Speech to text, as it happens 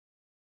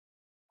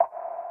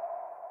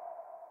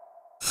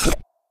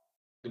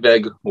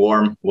Big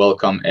warm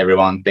welcome,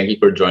 everyone. Thank you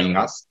for joining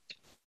us.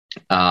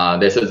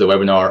 This is a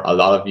webinar a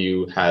lot of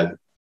you have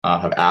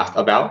asked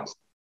about.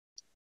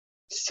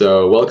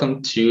 So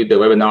welcome to the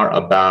webinar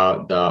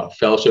about the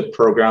fellowship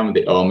program,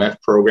 the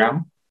OMEF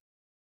program.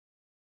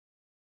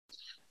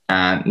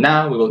 And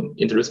now we will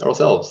introduce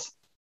ourselves.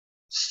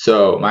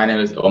 So my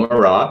name is Omer.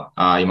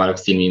 You might have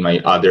seen me in my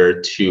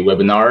other two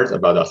webinars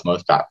about the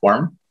Osmosis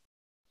platform.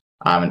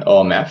 I'm an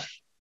OMEF.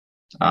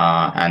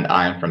 And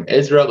I'm from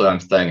Israel, but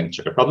I'm studying in the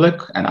Czech Republic,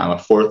 and I'm a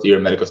fourth-year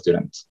medical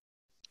student.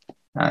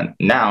 And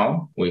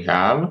now we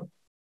have...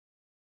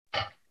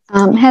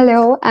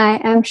 Hello,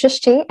 I am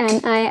Shrishti,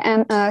 and I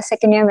am a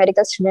second-year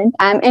medical student.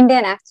 I'm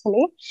Indian,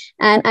 actually,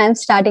 and I'm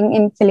studying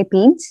in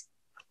Philippines.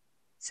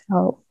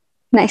 So,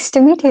 nice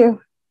to meet you.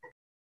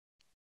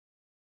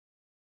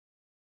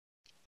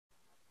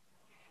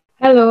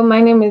 Hello,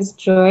 my name is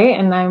Joy,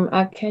 and I'm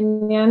a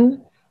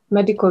Kenyan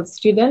medical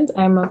student.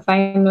 I'm a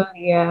final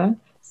year.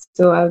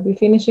 So I'll be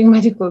finishing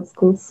medical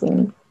school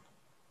soon.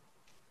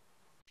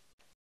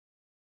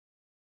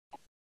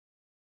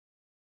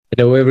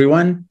 Hello,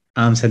 everyone.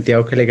 I'm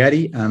Santiago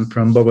Calegari. I'm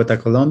from Bogota,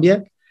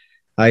 Colombia.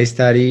 I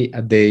study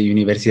at the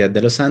Universidad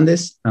de los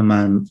Andes,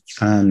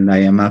 and I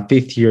am a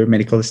fifth-year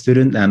medical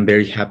student. I'm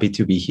very happy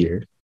to be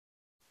here.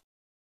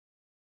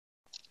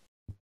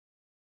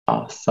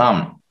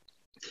 Awesome.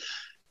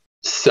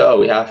 So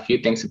we have a few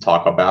things to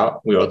talk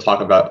about. We will talk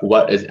about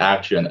what is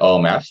actually an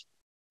OMEF.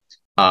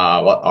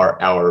 What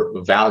are our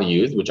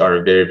values, which are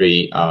a very,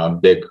 very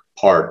big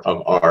part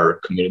of our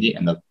community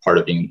and the part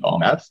of being an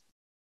OMEF.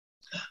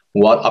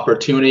 What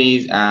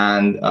opportunities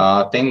and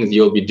things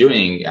you'll be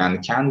doing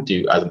and can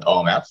do as an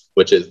OMEF,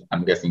 which is,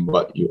 I'm guessing,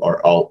 what you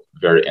are all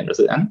very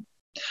interested in.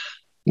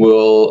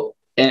 We'll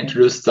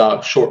introduce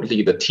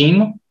shortly the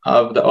team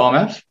of the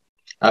OMEF,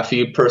 a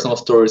few personal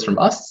stories from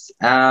us,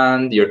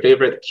 and your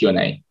favorite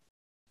Q&A.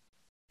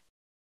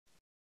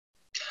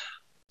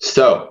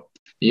 So,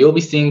 you'll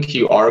be seeing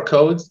QR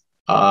codes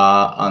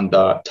on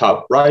the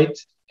top right.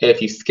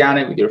 If you scan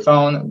it with your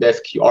phone, this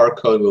QR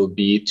code will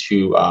be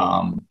to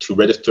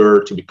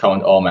register to become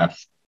an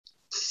OMEF.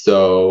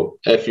 So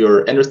if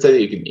you're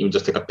interested, you can even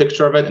just take a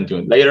picture of it and do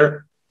it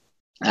later.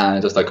 And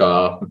it's just like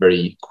a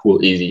very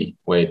cool, easy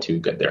way to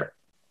get there.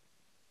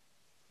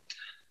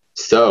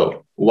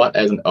 So what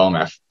is an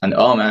OMEF? An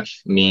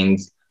OMEF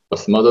means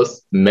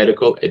Osmosis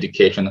Medical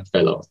Education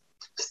Fellows.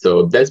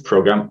 So this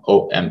program,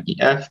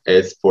 OMEF,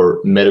 is for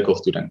medical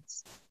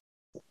students.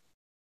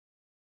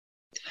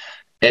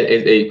 It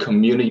is a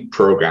community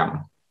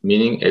program,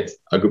 meaning it's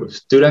a group of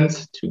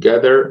students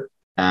together,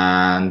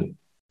 and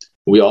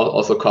we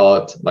also call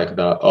it like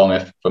the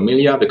OMEF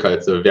Familia because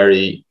it's a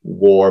very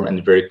warm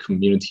and very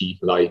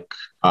community-like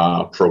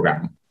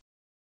program.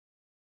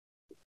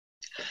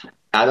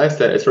 As I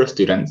said, it's for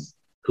students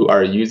who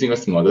are using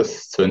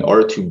Osmosis. So in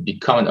order to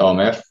become an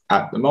OMEF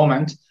at the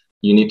moment,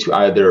 you need to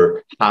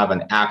either have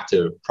an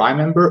active prime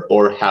member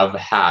or have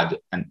had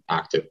an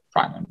active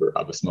prime member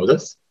of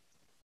Osmosis.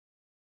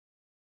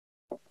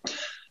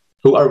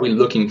 Who are we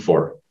looking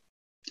for?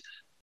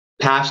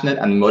 Passionate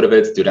and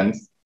motivated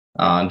students,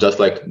 just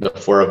like the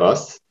four of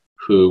us,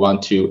 who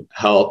want to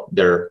help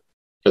their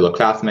fellow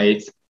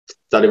classmates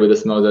study with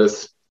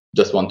Osmosis,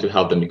 just want to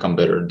help them become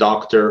better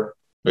doctors.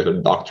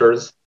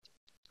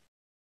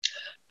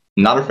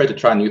 Not afraid to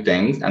try new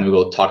things, and we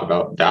will talk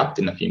about that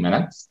in a few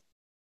minutes.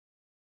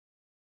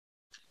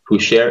 Who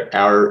share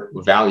our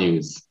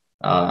values,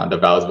 the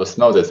values of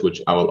Osmosis,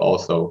 which I will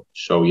also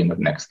show you in the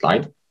next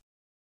slide.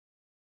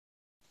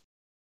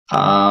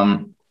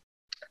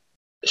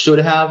 Should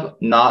have,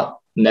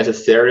 not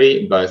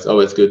necessary, but it's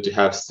always good to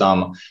have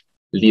some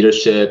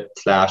leadership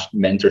 /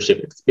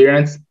 mentorship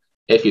experience.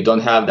 If you don't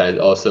have that,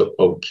 it's also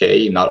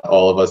okay. Not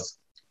all of us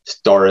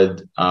started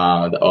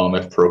the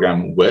OMEF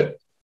program with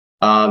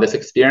this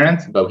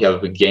experience, but we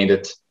have gained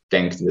it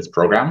thanks to this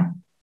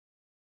program.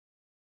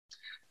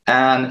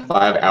 And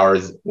 5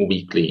 hours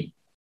weekly.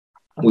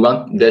 We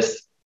want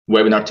this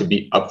webinar to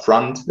be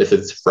upfront. This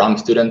is from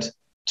student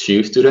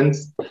to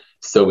students.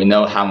 So we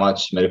know how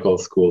much medical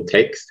school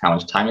takes, how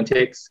much time it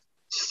takes.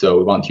 So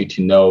we want you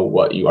to know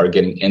what you are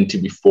getting into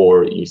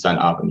before you sign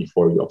up and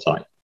before you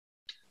apply.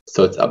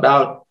 So it's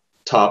about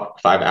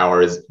top 5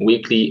 hours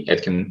weekly.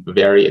 It can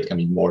vary, it can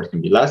be more, it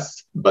can be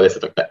less, but it's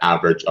like the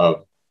average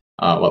of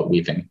what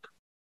we think.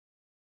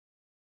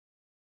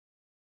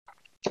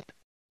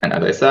 And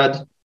as I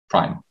said,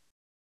 Prime.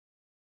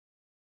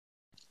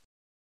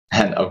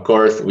 And of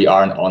course, we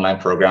are an online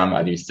program,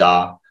 as you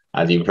saw,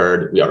 as you've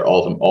heard, we are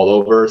all from all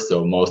over.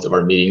 So most of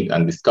our meetings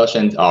and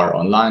discussions are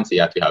online, so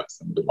you have to have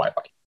some good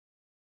Wi-Fi.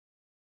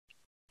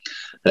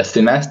 The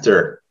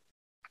semester.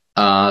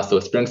 So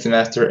spring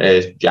semester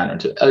is January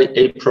to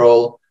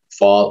April,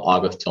 fall,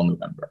 August till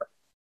November.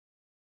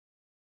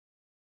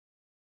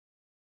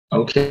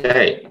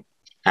 Okay,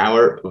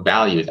 our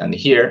values. And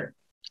here,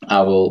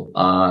 I will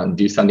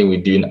do something we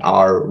do in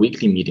our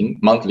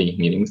monthly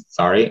meetings,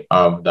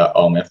 of the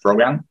OMEF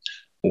program,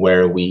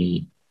 where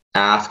we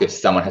ask if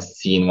someone has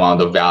seen one of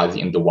the values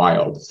in the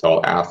wild. So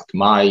I'll ask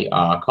my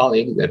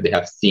colleagues if they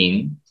have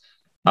seen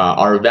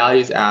Our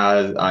values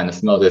as in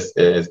Osmosis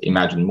is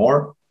imagine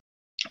more,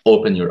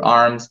 open your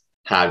arms,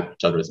 have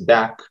each other's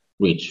back,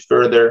 reach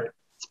further,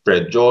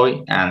 spread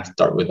joy, and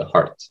start with the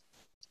heart.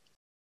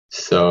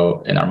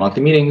 So in our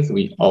monthly meetings,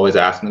 we always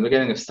ask in the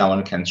beginning if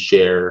someone can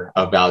share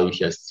a value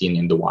he has seen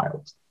in the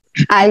wild.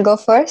 I'll go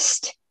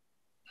first.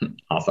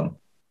 Awesome.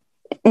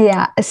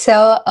 Yeah,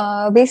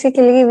 so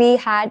basically we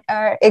had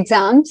our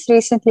exams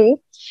recently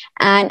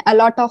and a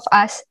lot of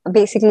us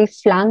basically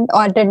flunked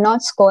or did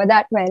not score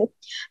that well.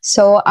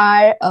 So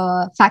our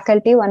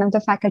faculty, one of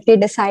the faculty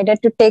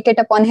decided to take it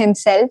upon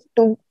himself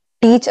to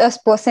teach us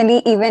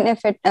personally, even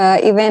if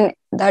even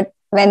that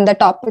when the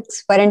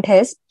topics weren't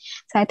his.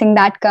 So I think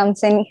that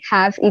comes in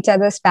have each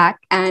other's back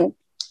and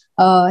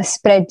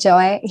spread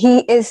joy. He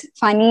is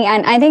funny,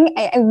 and I think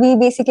we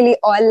basically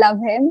all love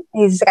him.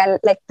 He's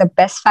like the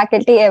best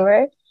faculty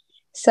ever.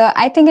 So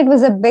I think it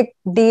was a big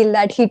deal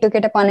that he took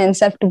it upon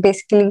himself to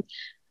basically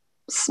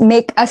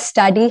make us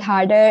study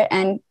harder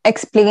and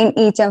explain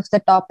each of the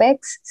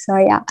topics. So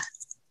yeah.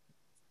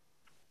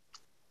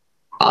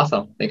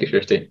 Awesome. Thank you,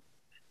 Shristi.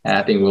 And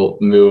I think we'll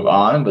move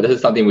on, but this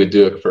is something we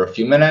do for a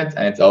few minutes,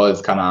 and it's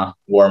always kind of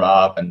warm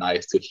up and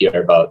nice to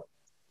hear about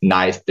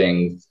nice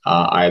things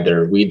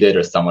either we did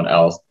or someone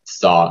else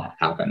saw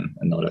happen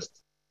and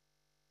noticed.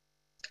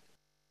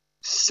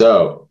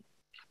 So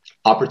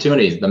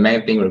opportunities, the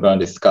main thing we're going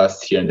to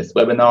discuss here in this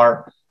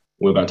webinar,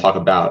 we're going to talk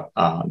about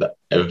the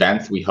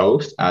events we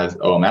host as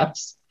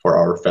OMEFs for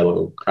our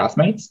fellow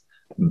classmates,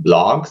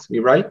 blogs we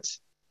write.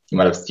 You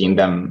might have seen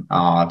them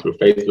through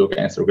Facebook,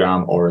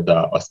 Instagram, or the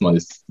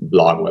Osmosis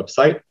blog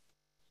website,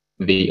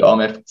 the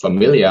OMEF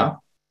Familia,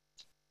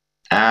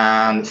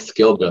 and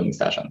skill building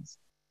sessions.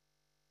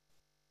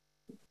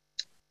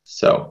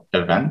 So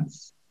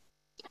events.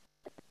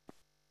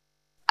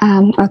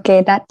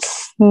 Okay,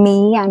 that's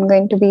me. I'm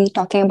going to be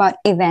talking about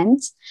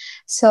events.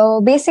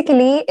 So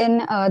basically in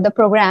the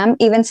program,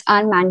 events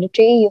are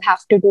mandatory. You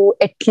have to do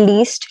at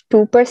least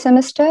 2 per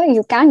semester.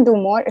 You can do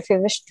more if you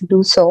wish to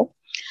do so.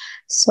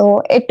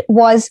 So it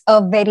was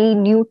a very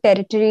new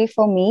territory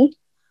for me.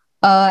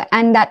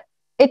 And that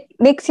it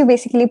makes you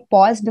basically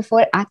pause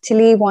before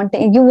actually you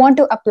want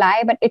to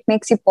apply, but it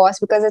makes you pause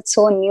because it's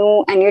so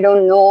new and you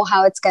don't know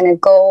how it's going to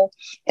go.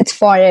 It's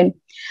foreign.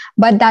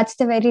 But that's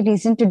the very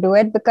reason to do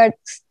it, because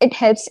it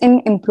helps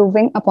in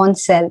improving upon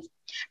self,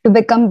 to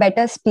become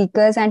better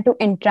speakers and to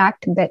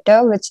interact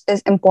better, which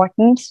is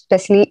important,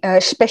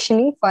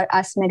 especially for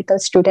us medical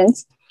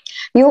students.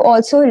 You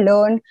also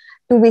learn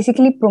to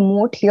basically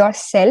promote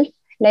yourself,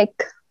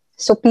 like,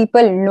 so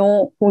people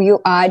know who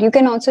you are. You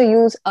can also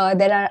use,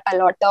 there are a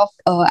lot of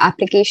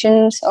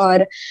applications,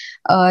 or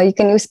you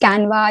can use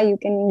Canva, you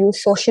can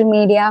use social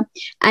media,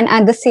 and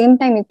at the same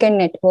time you can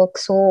network.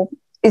 So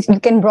you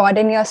can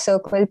broaden your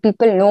circle.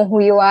 People know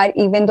who you are,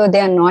 even though they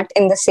are not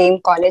in the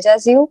same college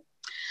as you.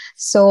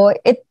 So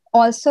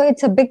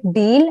it's a big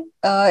deal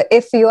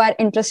if you are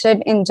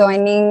interested in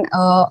joining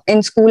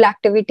in school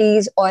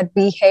activities or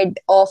be head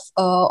of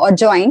or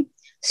join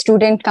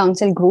student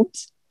council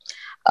groups.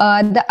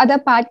 The other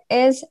part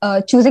is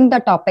choosing the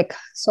topic.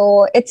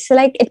 So it's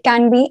like it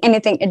can be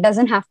anything. It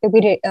doesn't have to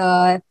be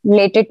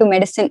related to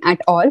medicine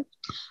at all.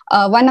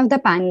 One of the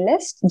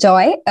panelists,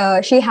 Joy,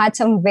 she had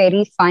some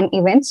very fun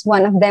events.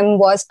 One of them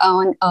was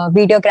on a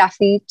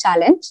videography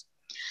challenge.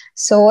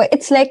 So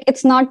it's like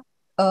it's not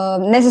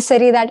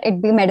necessary that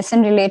it be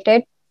medicine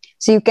related.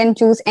 So you can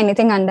choose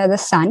anything under the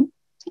sun.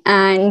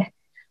 And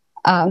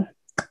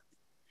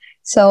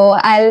so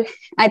I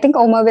think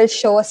Omer will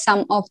show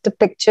some of the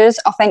pictures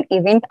of an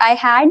event I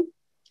had.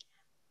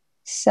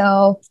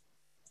 So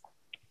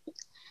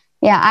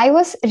yeah, I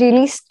was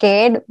really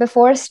scared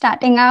before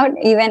starting out.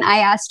 Even I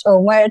asked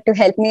Omer to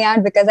help me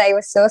out because I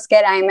was so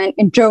scared. I'm an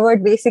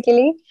introvert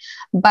basically.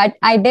 But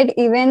I did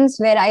events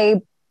where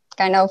I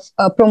kind of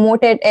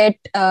promoted it.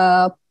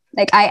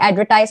 Like I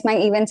advertised my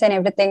events and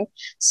everything.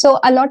 So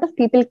a lot of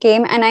people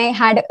came and I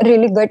had a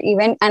really good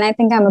event. And I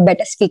think I'm a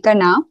better speaker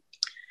now.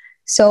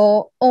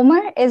 So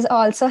Omer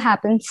also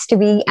happens to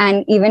be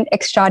an event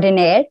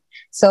extraordinaire.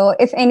 So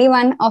if any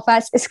one of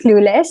us is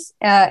clueless,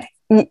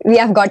 we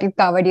have got you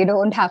covered. You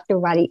don't have to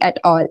worry at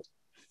all.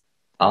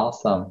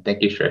 Awesome.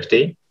 Thank you,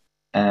 Shrishti.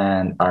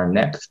 And our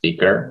next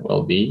speaker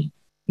will be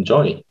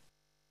Joy.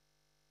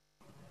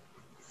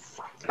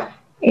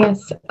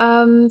 Yes.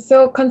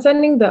 So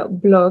concerning the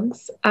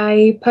blogs,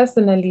 I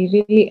personally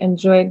really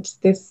enjoyed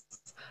this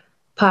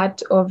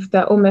part of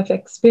the OMEF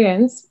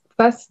experience.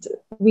 First,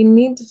 we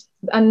need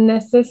a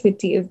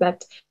necessity is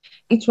that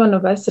each one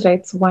of us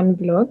writes one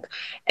blog,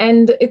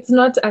 and it's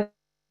not as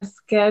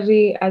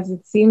scary as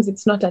it seems.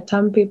 It's not a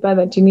term paper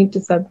that you need to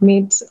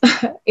submit.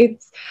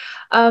 It's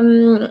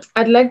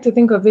I'd like to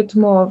think of it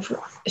more of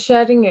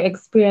sharing your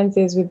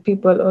experiences with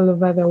people all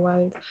over the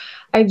world.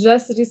 I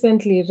just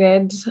recently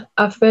read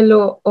a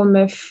fellow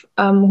OMEF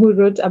who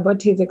wrote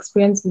about his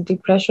experience with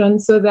depression.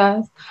 So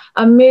there's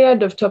a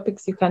myriad of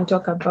topics you can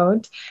talk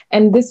about,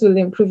 and this will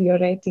improve your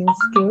writing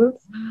skills.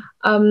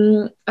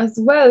 As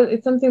well,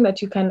 it's something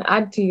that you can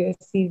add to your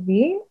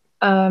CV.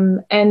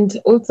 And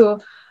also,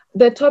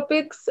 the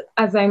topics,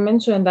 as I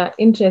mentioned, are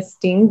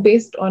interesting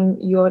based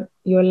on your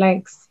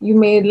likes. You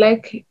may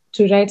like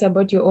to write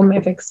about your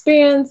OMEF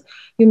experience.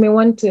 You may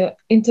want to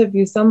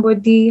interview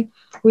somebody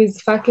who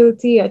is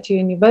faculty at your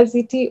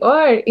university,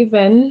 or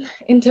even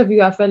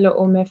interview a fellow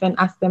OMEF and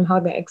ask them how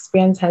their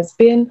experience has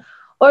been,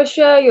 or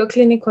share your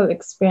clinical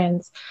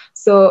experience.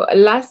 So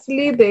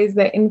lastly, there is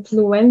the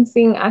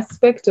influencing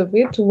aspect of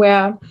it,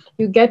 where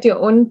you get your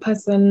own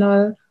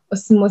personal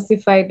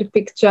osmosified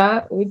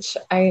picture, which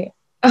I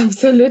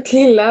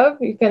absolutely love.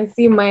 You can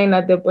see mine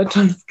at the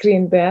bottom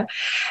screen there.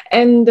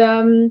 And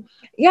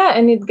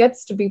and it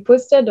gets to be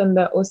posted on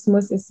the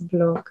Osmosis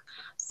blog.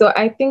 So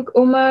I think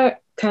Omer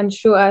can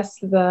show us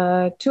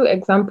the 2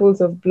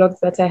 examples of blogs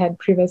that I had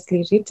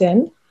previously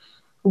written,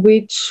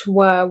 which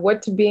were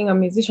what being a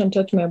musician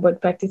taught me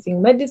about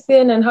practicing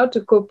medicine and how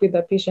to cope with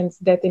a patient's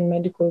death in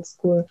medical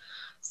school.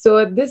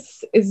 So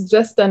this is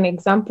just an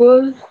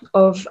example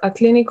of a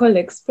clinical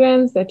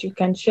experience that you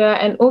can share,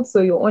 and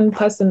also your own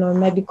personal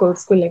medical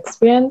school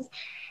experience.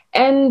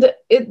 And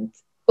it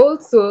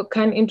also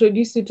can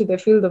introduce you to the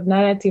field of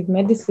narrative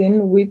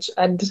medicine, which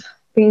I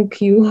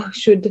think you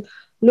should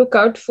look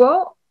out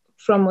for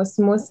from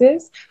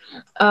Osmosis.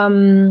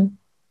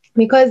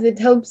 Because it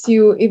helps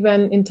you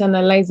even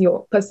internalize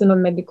your personal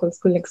medical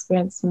school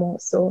experience more.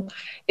 So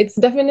it's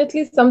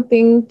definitely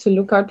something to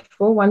look out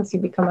for once you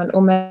become an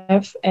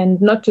OMEF,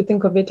 and not to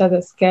think of it as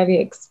a scary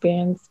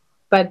experience,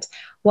 but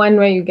one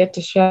where you get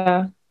to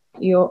share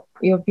your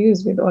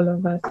views with all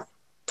of us.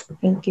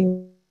 Thank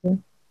you.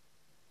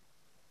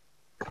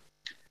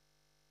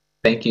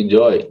 Thank you,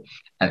 Joy.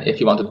 And if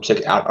you want to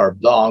check out our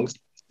blogs,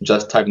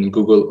 just type in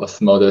Google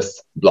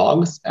Osmosis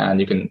blogs,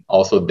 and you can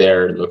also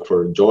there look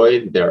for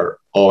Joy. They're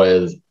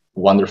always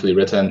wonderfully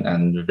written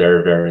and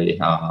very, very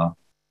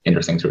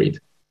interesting to read.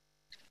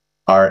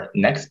 Our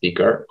next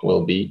speaker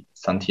will be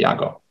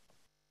Santiago.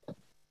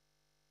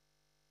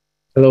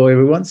 Hello,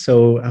 everyone.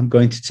 So I'm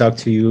going to talk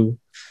to you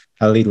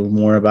a little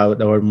more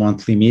about our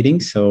monthly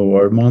meetings. So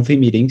our monthly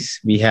meetings,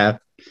 we have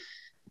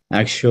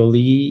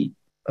actually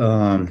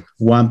 1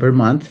 per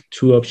month,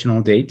 2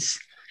 optional dates.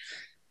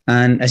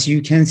 And as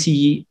you can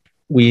see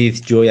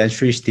with Joy and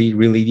Shrishti,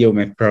 really the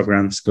OMEF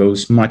programs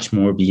goes much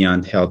more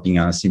beyond helping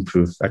us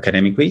improve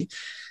academically.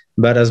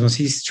 But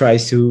Osmosis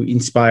tries to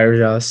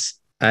inspire us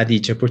at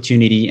each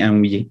opportunity,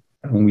 and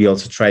we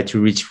also try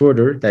to reach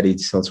further. That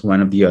it's also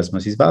one of the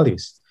Osmosis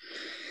values.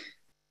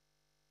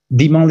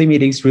 The monthly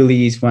meetings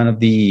really is one of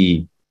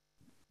the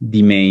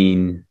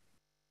main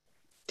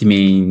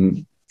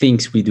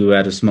things we do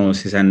at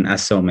Osmosis and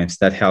as OMEFs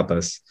that help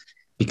us.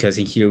 Because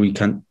in here we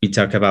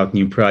talk about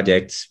new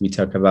projects, we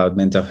talk about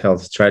mental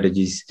health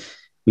strategies,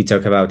 we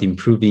talk about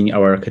improving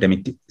our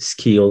academic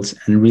skills,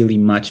 and really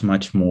much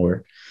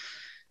more.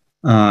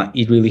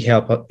 It really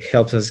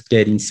helps us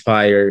get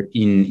inspired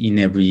in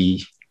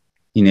every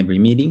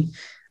meeting,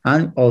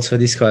 and also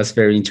discuss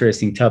very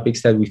interesting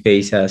topics that we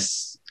face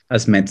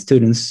as med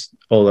students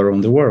all around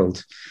the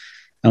world.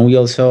 And we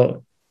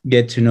also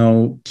get to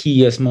know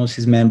key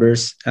Osmosis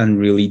members and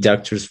really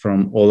doctors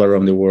from all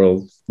around the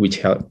world,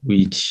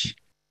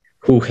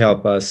 who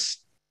help us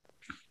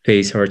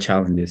face our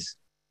challenges.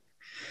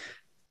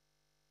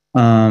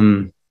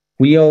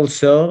 We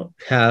also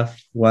have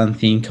one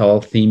thing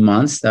called theme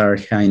months that are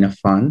kind of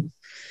fun.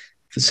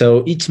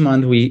 So each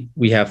month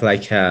we have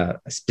like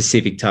a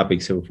specific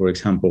topic. So for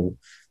example,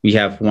 we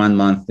have 1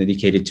 month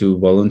dedicated to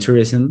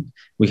volunteerism.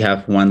 We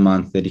have 1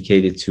 month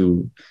dedicated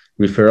to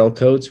referral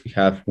codes. We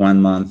have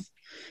 1 month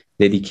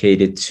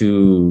dedicated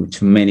to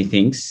many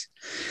things.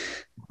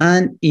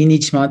 And in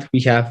each month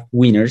we have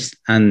winners,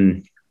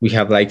 and we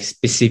have like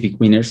specific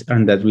winners,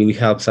 and that really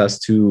helps us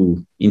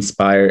to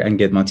inspire and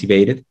get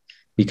motivated,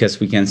 because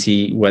we can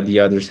see what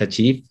the others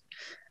achieve,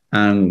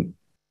 and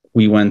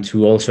we want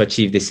to also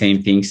achieve the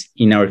same things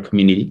in our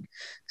community.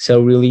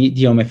 So really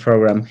the OMEF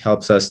program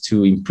helps us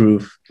to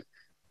improve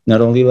not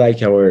only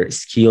like our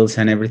skills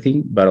and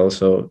everything, but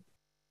also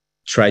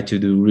try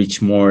to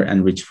reach more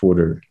and reach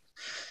further.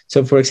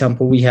 So for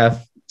example, we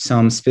have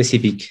some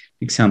specific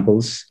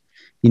examples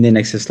in the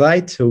next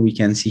slide. So we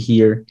can see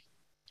here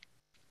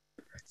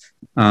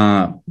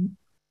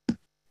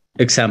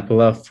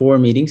example of 4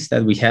 meetings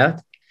that we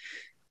had.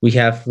 We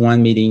have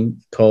 1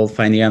 meeting called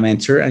Finding a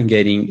Mentor and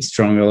Getting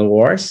Strong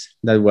LORs.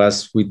 That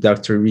was with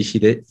Dr. Rishi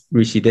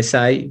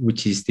Desai,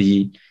 which is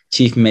the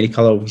Chief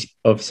Medical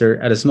Officer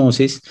at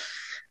Osmosis.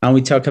 And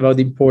we talk about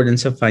the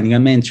importance of finding a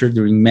mentor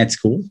during med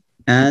school,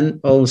 and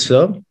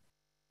also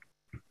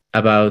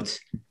about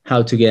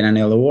how to get an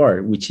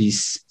LOR, which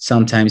is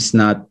sometimes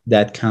not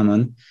that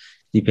common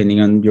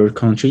depending on your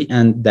country.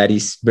 And that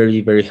is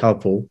very, very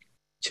helpful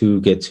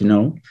to get to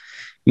know.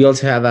 We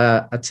also have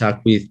a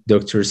talk with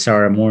Dr.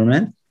 Sarah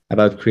Moorman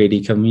about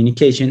creative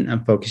communication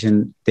and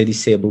focusing the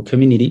disabled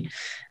community.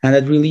 And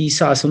that really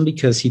is awesome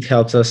because it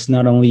helps us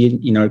not only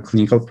in our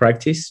clinical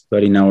practice,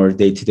 but in our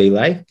day-to-day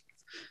life.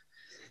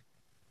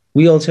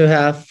 We also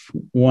have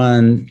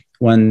one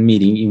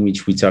meeting in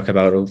which we talk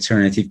about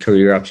alternative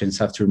career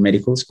options after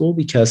medical school,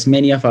 because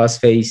many of us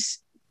face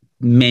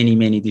many,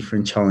 many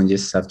different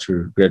challenges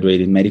after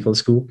graduating medical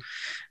school.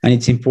 And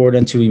it's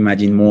important to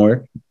imagine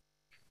more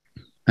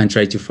and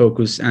try to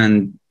focus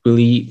and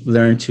really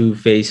learn to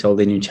face all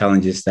the new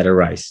challenges that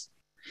arise.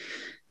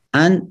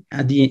 And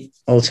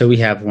also we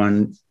have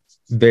one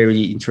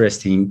very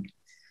interesting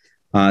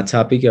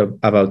topic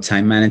about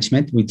time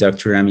management with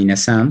Dr. Amin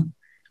Assam,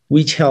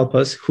 who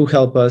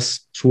help us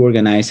to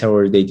organize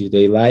our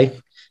day-to-day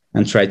life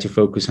and try to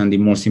focus on the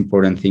most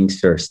important things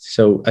first.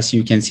 So as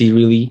you can see,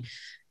 really,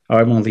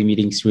 our monthly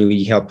meetings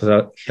really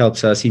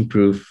helps us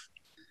improve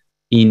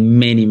in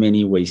many,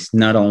 many ways,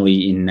 not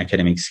only in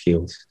academic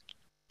skills.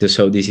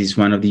 So this is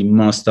one of the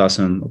most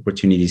awesome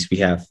opportunities we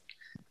have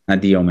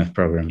at the OMEF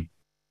program.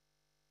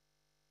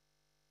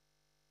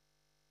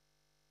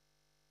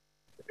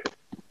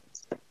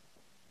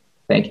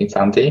 Thank you,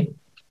 Santi.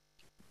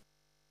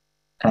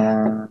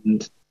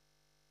 And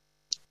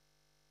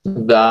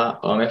the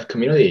OMEF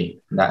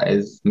community, that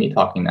is me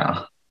talking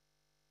now.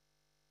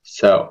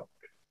 So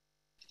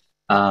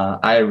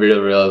I really,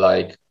 really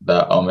like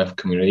the OMEF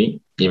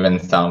community. Even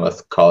some of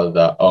us call it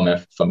the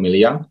OMEF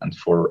familia, and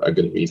for a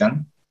good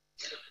reason.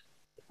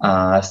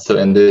 So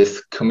in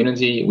this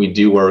community, we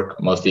do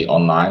work mostly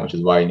online, which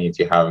is why you need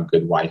to have a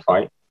good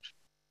Wi-Fi.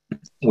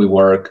 We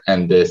work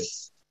in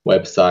this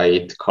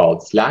website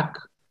called Slack,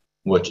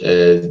 which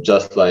is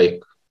just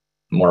like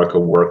more like a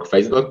work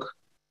Facebook.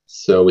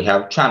 So we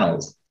have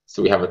channels.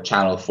 So we have a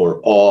channel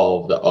for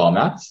all of the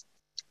OMEFs,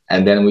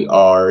 and then we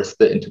are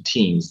split into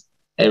teams.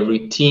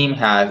 Every team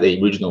has a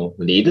regional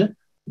lead,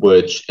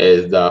 which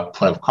is the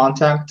point of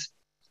contact.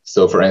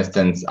 So for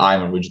instance,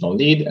 I'm a regional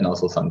lead, and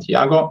also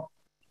Santiago.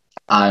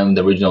 I'm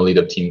the regional lead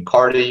of Team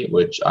Cardi,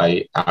 which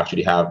I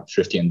actually have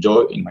Shrishti and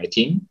Joy in my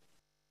team.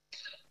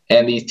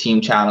 And these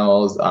team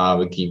channels,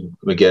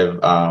 we give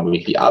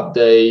weekly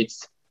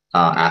updates,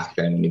 ask if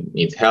anyone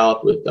needs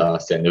help with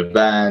setting an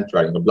event,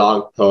 writing a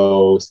blog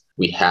post.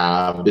 We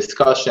have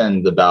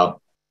discussions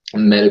about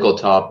medical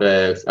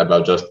topics,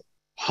 about just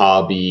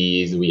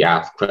hobbies. We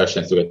ask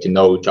questions to get to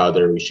know each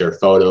other. We share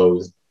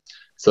photos.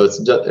 So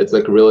it's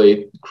like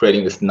really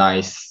creating this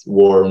nice,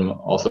 warm,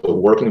 also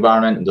work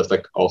environment, and just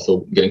like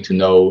also getting to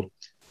know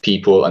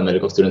people and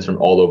medical students from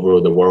all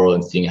over the world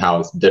and seeing how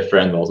it's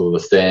different, but also the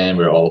same.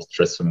 We're all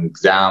stressed from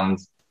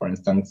exams, for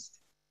instance.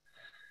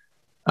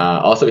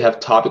 Also, we have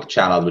topic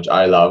channels, which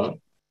I love.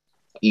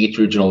 Each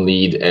regional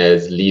lead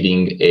is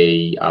leading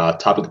a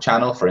topic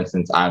channel. For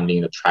instance, I'm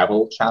leading the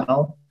travel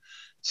channel.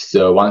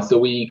 So once a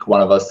week,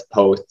 one of us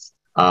posts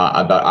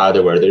about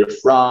either where they're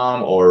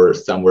from or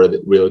somewhere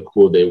that really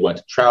cool they went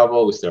to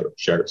travel. We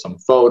share some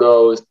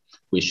photos.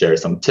 We share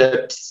some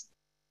tips.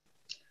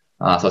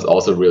 So it's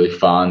also really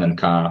fun and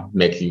kind of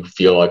makes you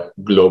feel like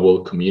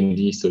global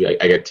community. So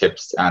I get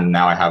tips, and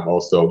now I have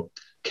also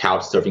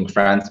couch surfing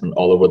friends from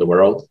all over the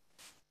world.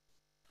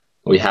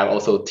 We have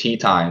also tea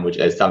time, which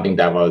is something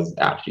that was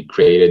actually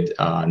created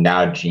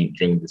now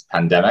during this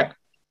pandemic.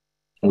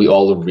 We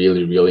all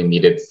really, really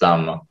needed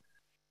some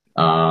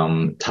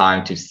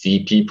time to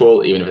see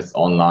people, even if it's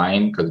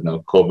online, because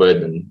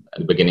COVID and at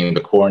the beginning of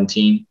the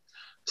quarantine.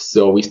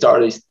 So we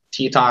started these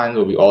tea times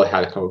where we all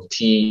had a cup of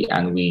tea,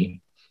 and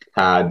we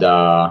had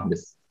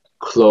this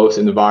close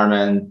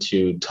environment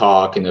to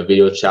talk in a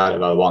video chat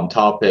about one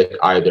topic,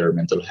 either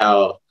mental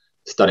health,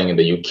 studying in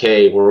the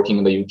UK, working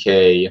in the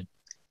UK,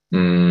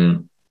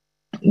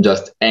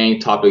 just any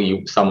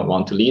topic someone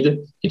want to lead.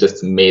 He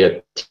just made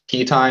a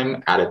tea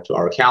time, added to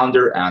our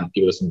calendar, and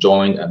people just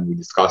joined, and we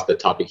discussed the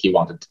topic he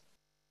wanted.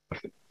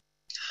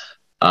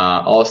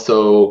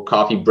 Also,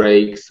 coffee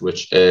breaks,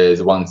 which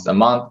is once a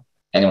month.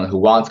 Anyone who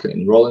wants can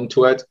enroll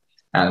into it,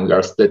 and we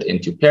are split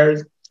into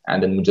pairs.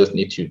 And then we just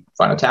need to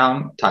find a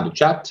time to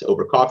chat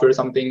over coffee or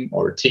something,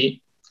 or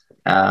tea.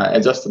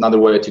 It's just another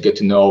way to get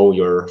to know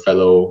your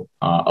fellow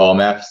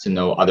OMFs, to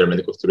know other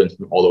medical students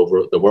from all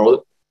over the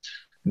world.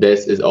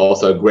 This is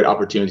also a great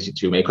opportunity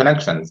to make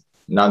connections,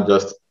 not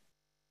just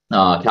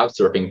couch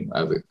surfing,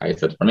 as I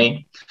said for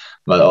me,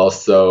 but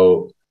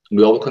also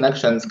global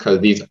connections, because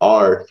these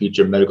are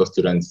future medical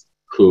students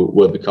who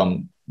will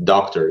become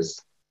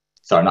doctors.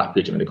 Sorry, not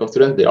future medical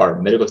students. They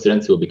are medical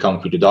students who will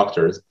become future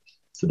doctors.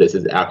 So this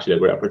is actually a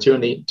great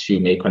opportunity to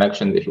make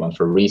connections if you want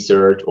for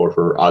research or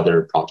for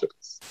other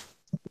projects.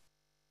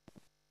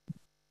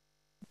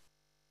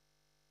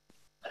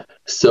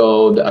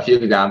 So a few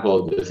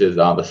examples, this is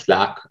the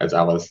Slack, as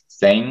I was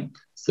saying.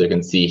 So you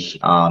can see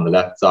on the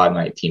left side,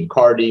 my team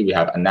Cardi, we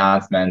have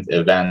announcements,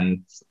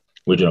 events,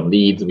 regional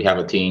leads, we have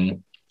a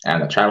team,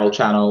 and a travel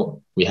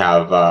channel. We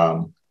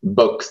have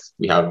books,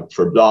 we have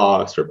for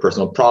blogs, for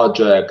personal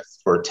projects,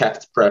 for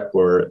text prep,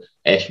 or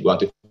if you want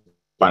to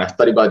find a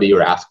study buddy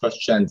or ask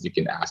questions, you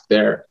can ask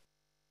there.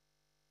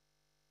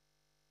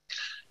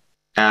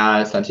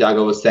 As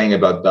Santiago was saying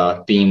about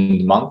the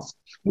themed months,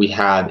 we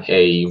had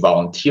a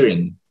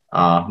volunteering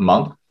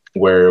month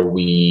where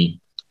we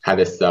had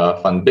this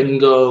fun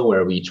bingo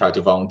where we tried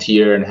to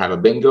volunteer and have a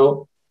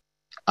bingo.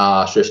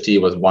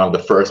 Shrishti was one of the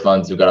first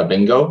ones who got a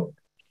bingo.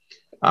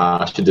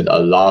 She did a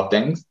lot of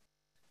things.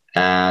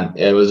 And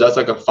it was just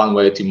like a fun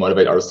way to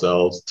motivate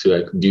ourselves to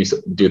like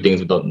do things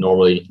we don't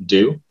normally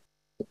do.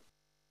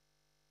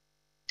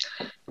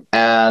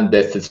 And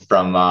this is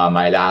from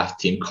my last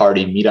Team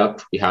Cardi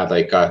meetup. We had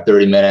like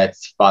 30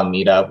 minutes fun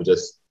meetup. We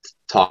just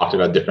talked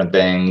about different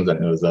things,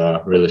 and it was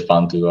really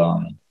fun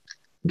to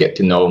get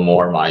to know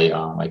more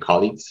my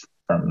colleagues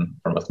from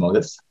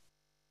Osmosis.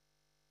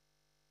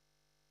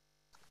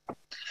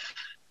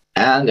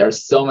 And there are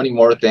so many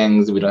more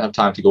things. We don't have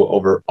time to go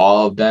over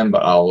all of them,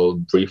 but I will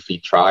briefly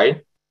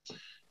try.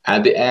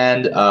 At the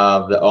end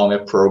of the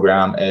OMEF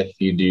program, if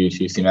you do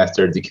 2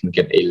 semesters, you can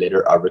get a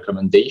letter of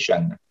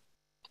recommendation.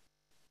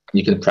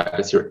 You can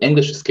practice your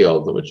English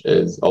skills, which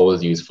is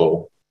always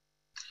useful.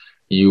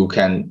 You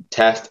can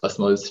test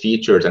Osmosis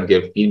features and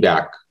give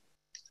feedback.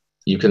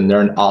 You can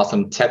learn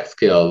awesome tech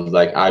skills,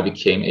 like I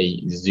became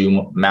a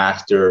Zoom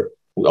master.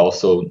 We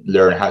also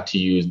learn how to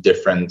use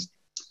different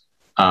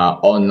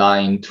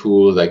online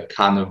tools like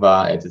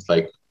Canva. It's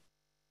like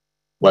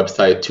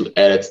website to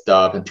edit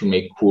stuff and to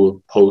make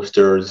cool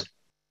posters.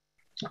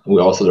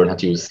 We also learn how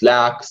to use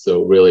Slack.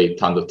 So really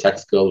tons of tech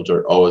skills, which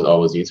are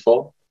always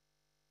useful.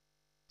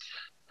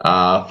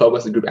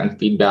 Focus group and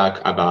feedback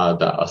about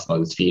the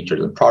Osmosis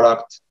features and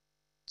product.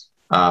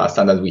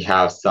 Sometimes we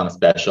have some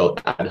special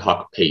ad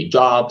hoc paid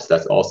jobs.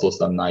 That's also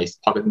some nice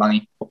pocket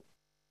money.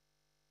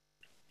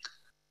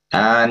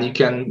 And you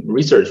can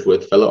research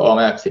with fellow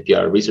OMEFs. If you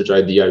have a research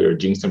idea, you're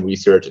doing some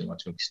research and you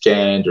want to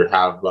exchange or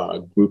have a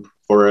group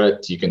for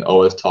it, you can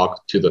always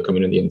talk to the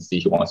community and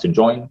see who wants to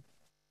join.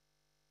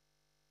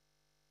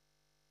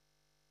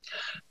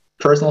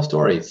 Personal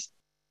stories.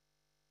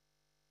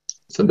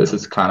 So this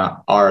is kind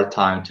of our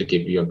time to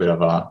give you a bit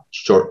of a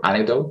short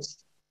anecdotes.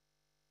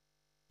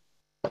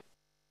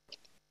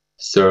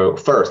 So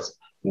first,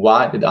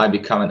 why did I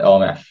become an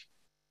OMEF?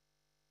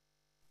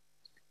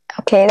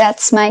 Okay,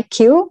 that's my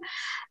cue.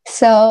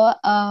 So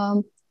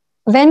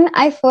when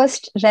I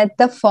first read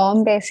the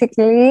form,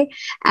 basically,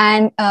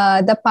 and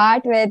the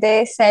part where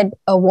they said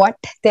what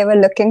they were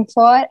looking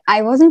for,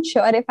 I wasn't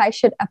sure if I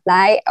should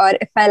apply, or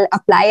if I'll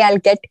apply, I'll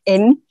get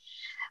in.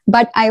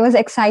 But I was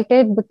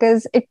excited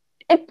because it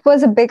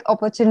was a big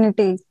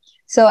opportunity.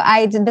 So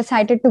I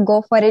decided to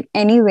go for it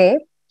anyway.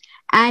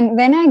 And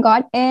when I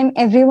got in,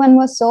 everyone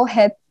was so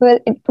helpful.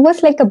 It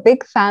was like a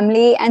big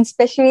family. And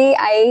especially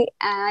I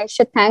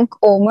should thank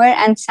Omer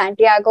and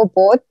Santiago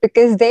both,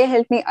 because they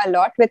helped me a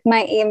lot with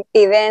my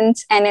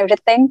events and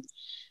everything.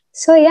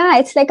 So yeah,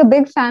 it's like a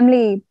big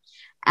family.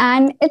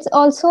 And it's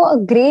also a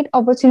great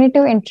opportunity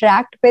to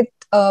interact with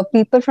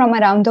people from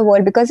around the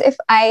world, because if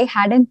I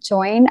hadn't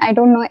joined, I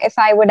don't know if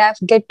I would have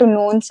get to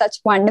know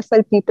such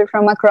wonderful people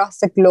from across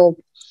the globe.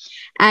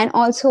 And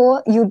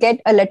also you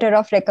get a letter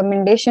of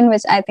recommendation,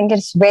 which I think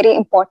is very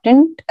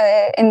important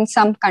in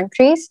some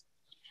countries.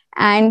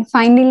 And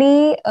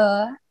finally,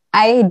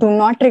 I do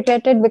not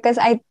regret it, because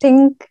I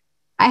think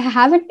I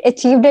haven't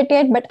achieved it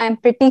yet, but I'm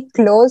pretty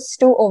close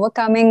to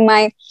overcoming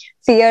my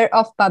fear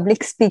of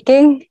public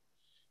speaking.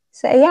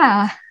 So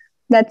yeah,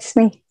 that's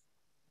me.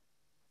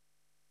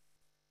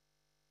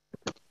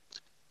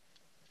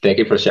 Thank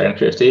you for sharing,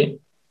 Christy.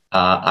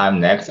 I'm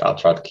next. I'll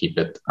try to keep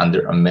it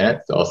under a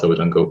minute. Also, we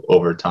don't go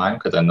over time,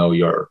 because I know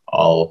you're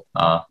all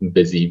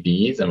busy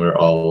bees and we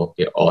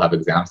all have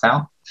exams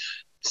now.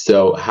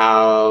 So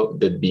how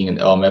did being an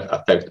OMEF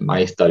affect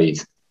my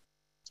studies?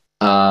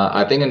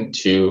 I think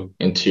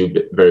in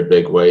two very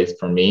big ways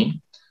for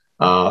me.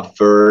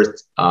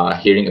 First,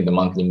 hearing in the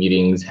monthly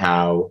meetings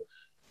how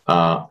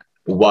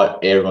what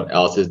everyone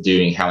else is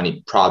doing, how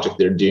many projects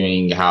they're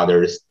doing, how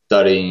they're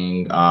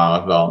studying,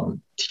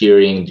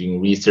 volunteering, doing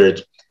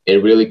research.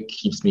 It really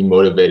keeps me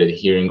motivated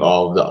hearing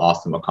all of the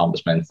awesome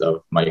accomplishments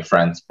of my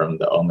friends from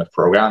the OMEF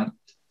program.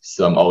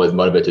 So I'm always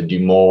motivated to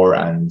do more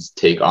and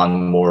take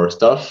on more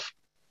stuff.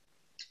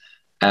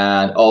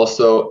 And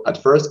also, at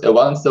first, it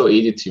wasn't so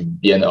easy to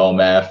be an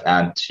OMEF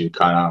and to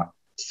kind of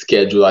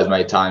schedule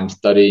my time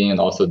studying and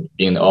also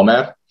being an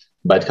OMEF.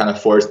 But it kind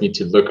of forced me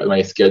to look at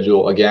my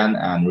schedule again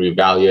and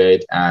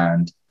reevaluate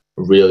and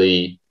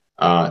really,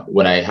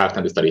 when I have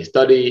time to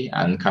study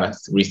and kind of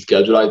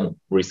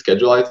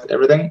reschedule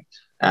everything.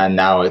 And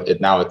now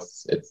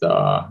it's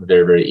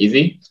very, very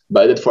easy,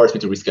 but it forced me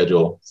to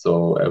reschedule.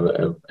 So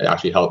it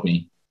actually helped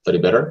me study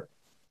better.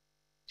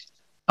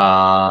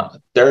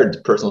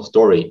 Third, personal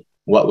story.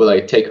 What will I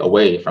take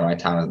away from my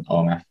time as an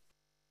OMEF?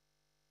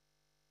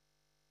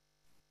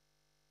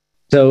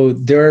 So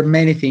there are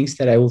many things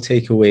that I will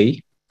take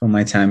away from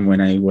my time when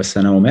I was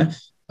an OMEF.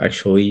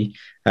 Actually,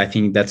 I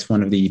think that's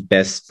one of the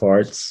best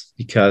parts,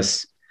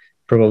 because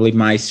probably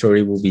my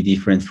story will be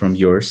different from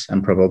yours,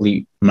 and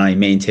probably my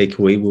main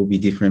takeaway will be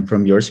different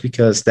from yours,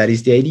 because that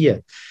is the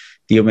idea.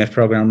 The OMEF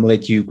program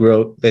lets you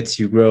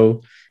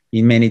grow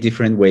in many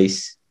different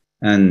ways,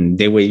 and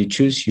the way you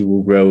choose, you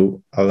will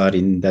grow a lot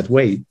in that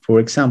way. For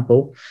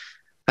example,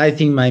 I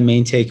think my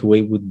main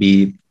takeaway would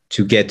be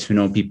to get to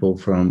know people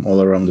from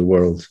all around the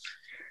world.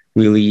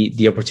 Really,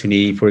 the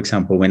opportunity, for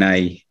example, when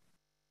I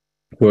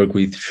work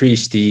with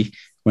Shrishti,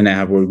 when I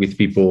have worked with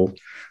people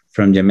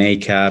from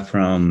Jamaica,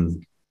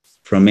 from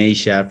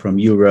Asia, from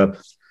Europe,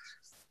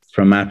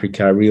 from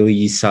Africa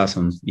really is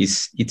awesome.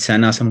 It's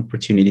an awesome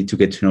opportunity to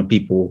get to know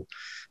people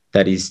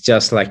that is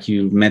just like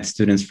you met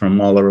students from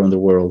all around the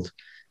world.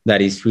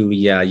 That is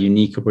really a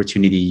unique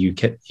opportunity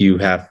you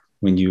have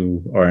when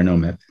you are an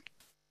OMEF.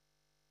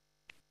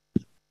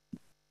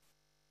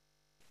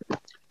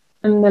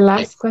 And the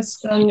last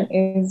question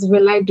is,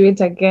 will I do it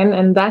again?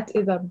 And that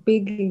is a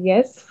big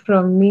yes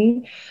from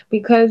me,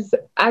 because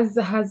as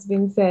has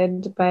been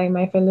said by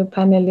my fellow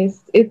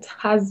panelists, it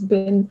has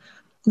been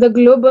the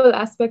global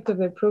aspect of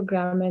the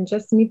program and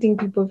just meeting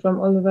people from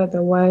all over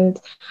the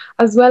world,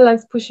 as well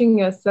as pushing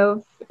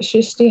yourself.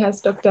 Shrishti has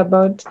talked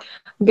about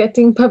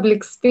getting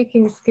public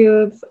speaking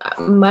skills.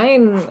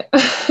 Mine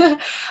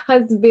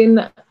has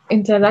been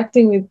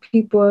interacting with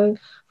people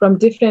from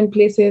different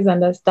places,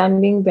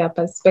 understanding their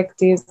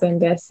perspectives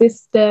and their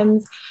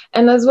systems,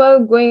 and as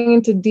well going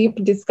into deep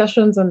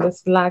discussions on the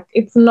Slack.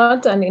 It's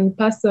not an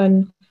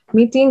in-person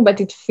meeting, but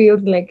it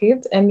feels like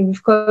it, and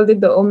we've called it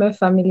the Omer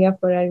Familia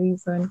for a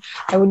reason.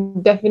 I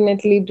would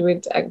definitely do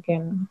it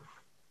again.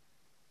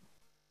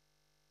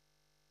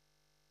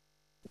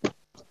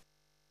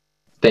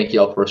 Thank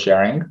you all for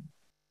sharing.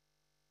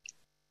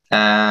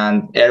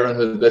 And everyone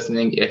who's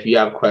listening, if you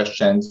have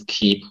questions,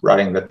 keep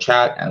writing in the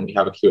chat, and we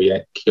have a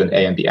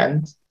Q&A in the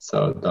end,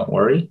 so don't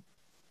worry.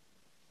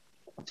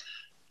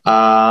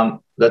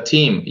 The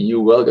team,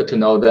 you will get to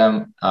know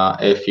them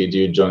if you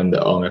do join the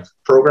OMEF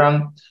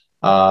program,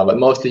 but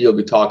mostly you'll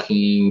be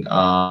talking,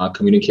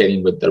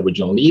 communicating with the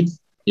regional leads,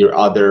 your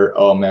other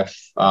OMEF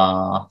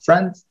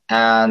friends,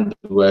 and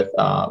with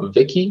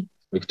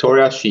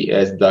Victoria. She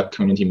is the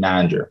community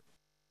manager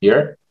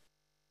here.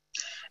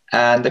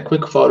 And a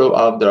quick photo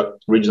of the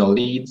regional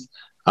leads.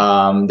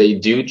 They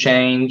do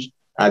change.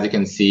 As you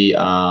can see,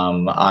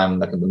 I'm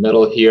like in the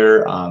middle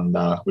here. I'm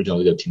the regional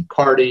lead of Team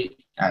Cardi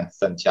and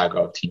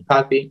Santiago of Team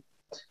Papi.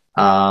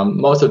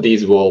 Most of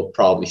these will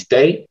probably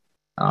stay,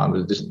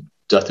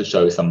 just to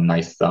show you some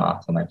nice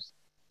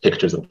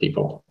pictures of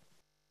people.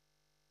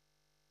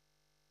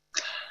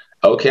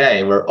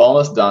 Okay, we're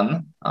almost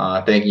done.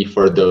 Thank you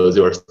for those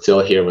who are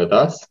still here with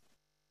us.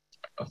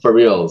 For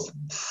reals,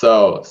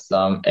 so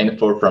some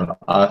info from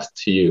us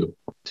to you.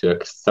 To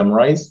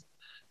summarize,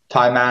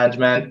 time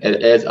management,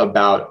 it is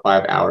about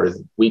 5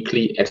 hours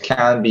weekly. It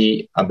can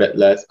be a bit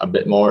less, a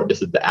bit more.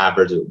 This is the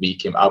average that we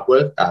came up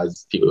with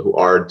as people who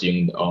are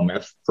doing the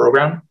OMEF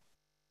program.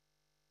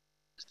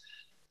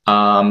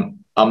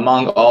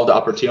 Among all the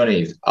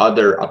opportunities,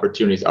 other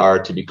opportunities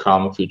are to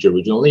become a future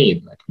regional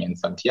lead, like me and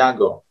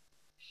Santiago,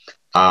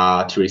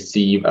 to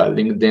receive a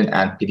LinkedIn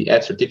and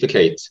PDF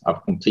certificate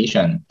of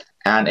completion,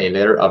 and a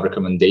letter of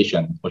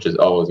recommendation, which is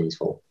always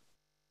useful.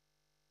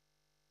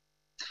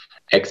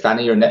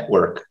 Expanding your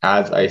network.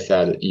 As I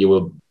said, you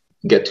will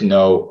get to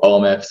know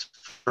OMEFs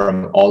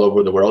from all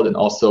over the world and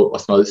also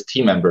Osmosis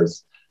team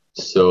members.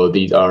 So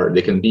they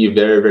can be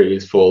very, very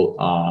useful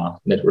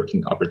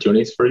networking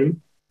opportunities for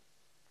you.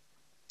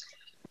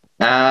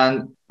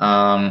 And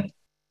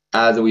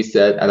as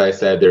I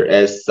said, there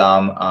is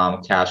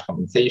some cash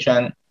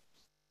compensation.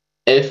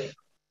 If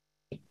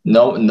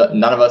none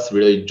of us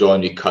really join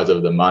because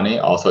of the money.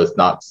 Also, it's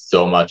not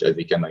so much as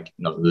you can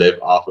live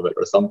off of it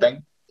or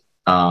something.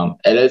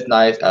 It is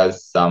nice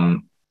as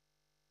some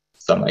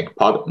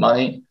pocket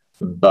money,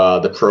 but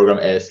the program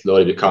is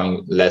slowly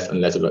becoming less and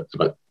less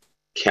about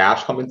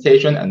cash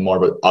compensation and more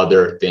about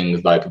other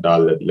things like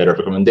the letter of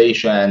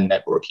recommendation,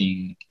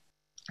 networking,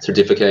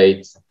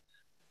 certificates,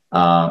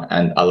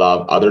 and a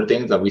lot of other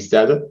things that we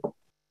said.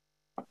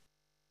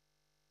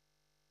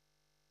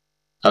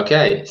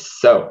 Okay,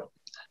 so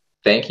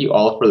thank you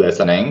all for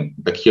listening.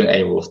 The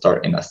Q&A will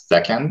start in a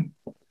second.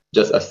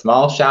 Just a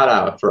small shout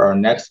out for our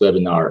next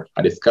webinar,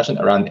 a discussion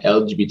around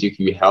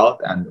LGBTQ health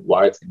and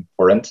why it's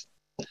important,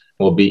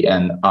 will be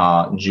in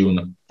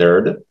June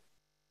 3rd.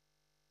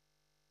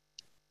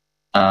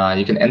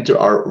 You can enter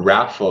our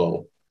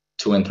raffle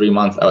 2 and 3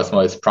 months of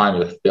Osmosis Prime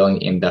with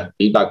filling in the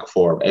feedback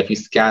form. If you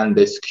scan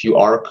this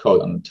QR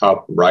code on the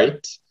top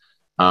right,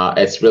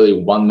 it's really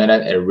 1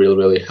 minute. It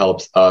really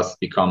helps us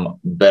become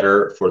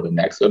better for the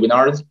next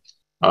webinars.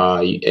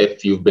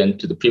 If you've been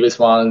to the previous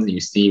ones,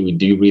 you see we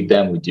do read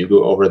them, we do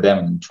go over them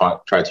and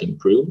try to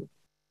improve.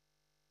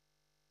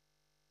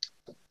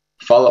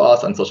 Follow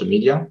us on social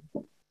media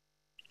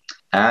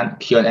and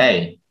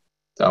Q&A.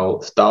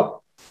 So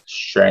stop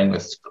sharing the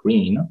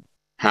screen.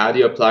 How do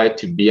you apply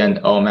to be an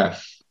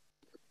OMEF?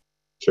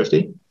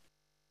 Shrishti?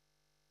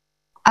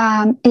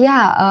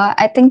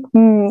 I think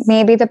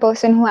maybe the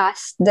person who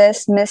asked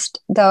this missed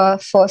the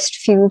first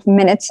few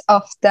minutes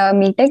of the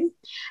meeting.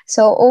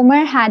 So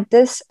Omer had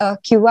this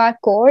QR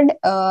code.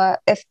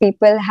 If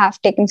people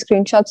have taken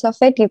screenshots of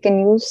it, you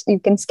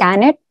can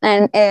scan it,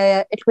 and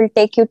it will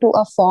take you to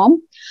a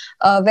form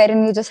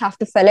wherein you just have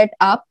to fill it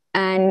up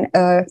and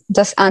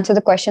just answer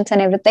the questions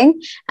and everything,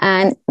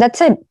 and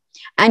that's it.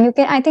 And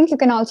I think you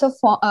can also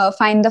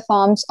find the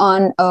forms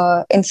on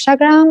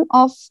Instagram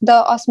of the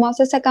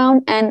Osmosis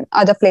account and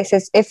other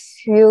places.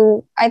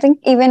 I think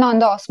even on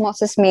the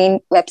Osmosis main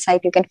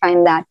website, you can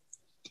find that.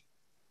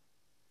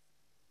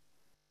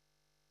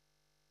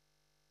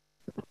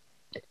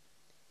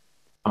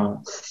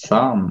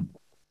 Some.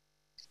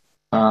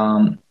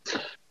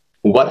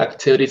 What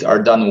activities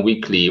are done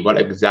weekly? What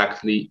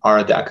exactly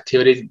are the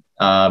activities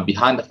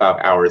behind the 5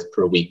 hours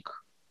per week?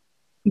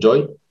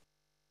 Joy?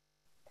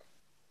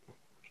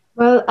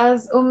 Well,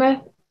 as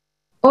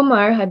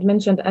Omar had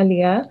mentioned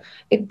earlier,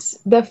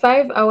 the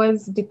 5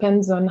 hours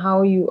depends on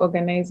how you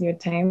organize your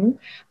time,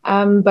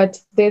 but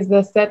there's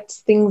the set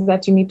things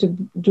that you need to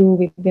do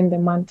within the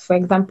month. For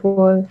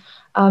example,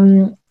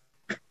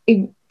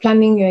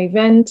 planning your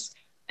event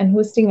and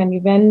hosting an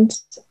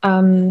event,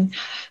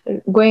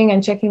 going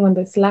and checking on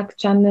the Slack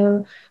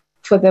channel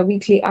for the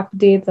weekly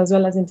updates, as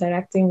well as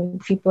interacting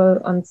with people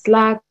on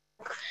Slack,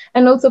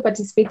 and also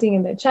participating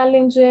in the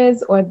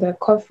challenges or the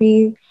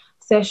coffee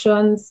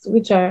sessions,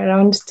 which are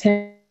around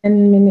 10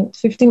 minutes,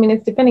 15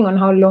 minutes, depending on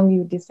how long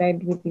you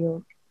decide with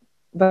your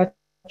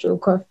virtual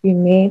coffee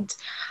mate.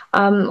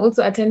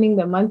 Also attending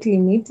the monthly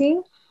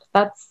meeting,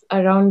 that's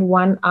around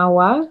 1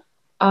 hour.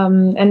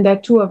 And there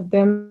are 2 of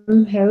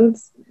them held,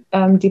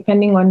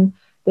 depending on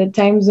the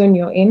time zone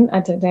you're in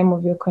at a time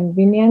of your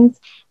convenience,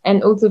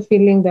 and also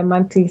filling the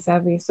monthly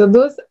survey. So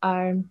those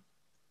are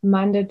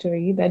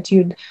mandatory that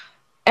you'd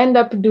end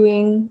up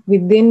doing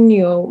within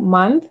your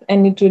month,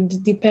 and it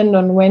would depend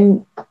on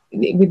when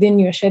within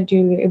your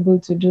schedule you're able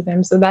to do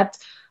them. So that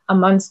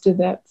amounts to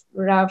the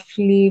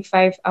roughly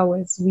 5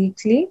 hours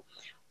weekly.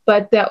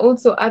 But there are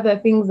also other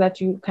things that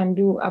you can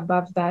do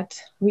above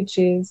that, which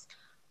is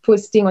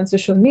posting on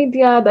social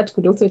media. That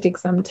could also take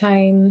some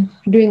time,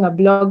 doing a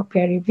blog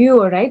peer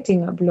review or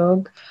writing a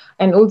blog,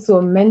 and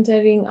also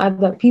mentoring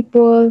other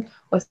people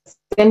or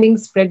sending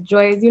spread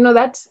joys.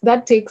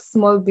 That takes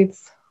small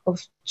bits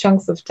of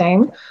chunks of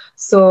time.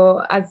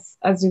 So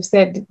as you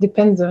said, it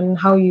depends on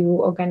how you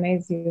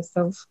organize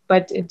yourself,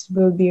 but it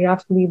will be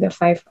roughly the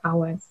 5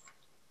 hours.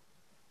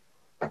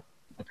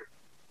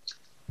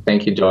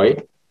 Thank you, Joy.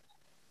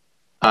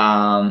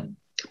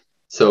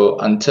 So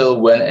until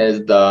when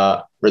is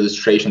the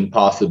registration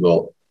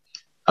possible?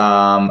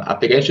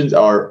 Applications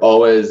are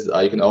always,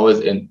 you can always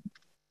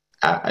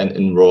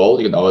enroll,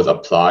 you can always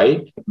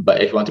apply,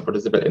 but if you want to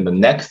participate in the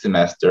next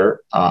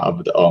semester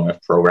of the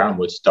OMEF program,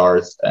 which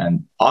starts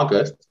in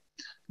August,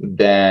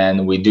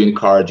 then we do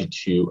encourage you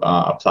to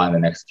apply in the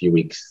next few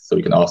weeks. So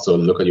we can also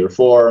look at your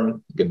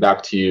form, get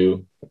back to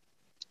you.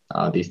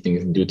 These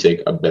things do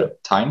take a bit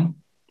of time.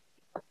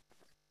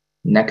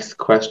 Next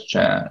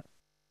question.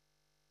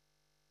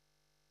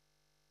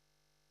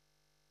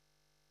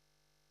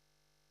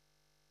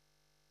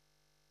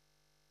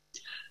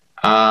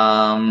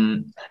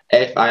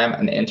 If I am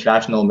an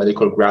international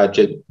medical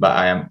graduate, but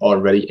I am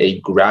already a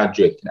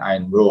graduate and I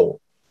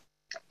enroll.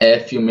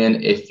 If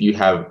you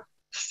have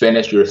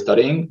finished your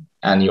studying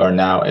and you are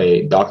now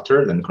a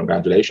doctor, then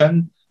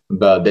congratulations.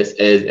 But this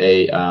is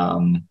a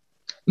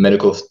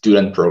medical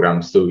student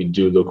program, so we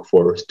do look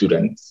for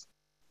students.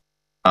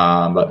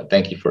 But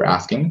thank you for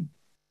asking.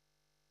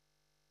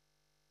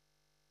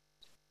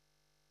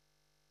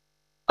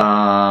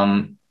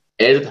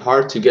 Is it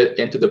hard to get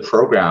into the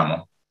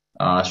program?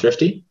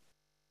 Shrishti?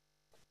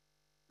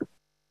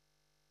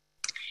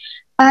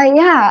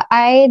 Yeah,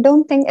 I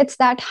don't think it's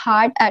that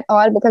hard at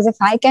all, because if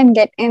I can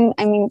get in,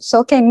 I mean,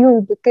 so can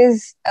you,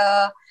 because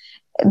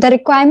the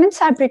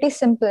requirements are pretty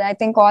simple. I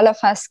think all of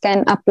us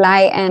can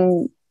apply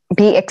and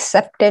be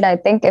accepted, I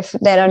think, if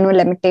there are no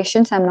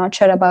limitations. I'm not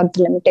sure about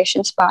the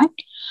limitations part.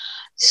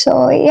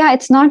 So yeah,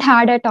 it's not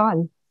hard at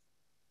all.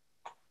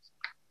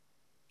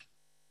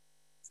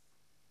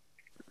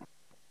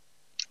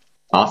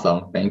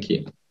 Awesome, thank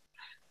you.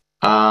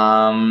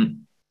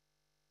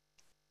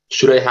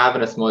 Should I have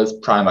an Osmosis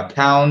Prime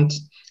account?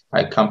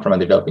 I come from a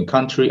developing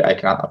country. I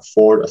cannot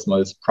afford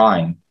Osmosis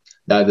Prime.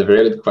 That is a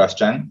very good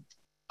question.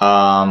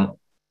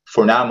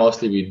 For now,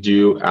 mostly we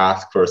do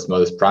ask for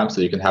Osmosis Prime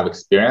so you can have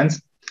experience.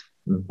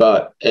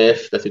 But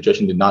if the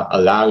situation did not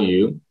allow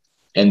you,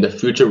 in the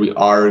future, we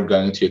are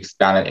going to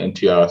expand it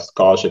into a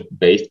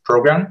scholarship-based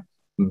program.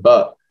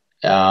 But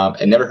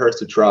it never hurts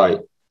to try.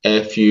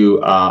 If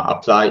you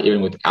apply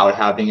even without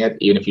having it,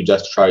 even if you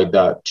just try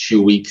the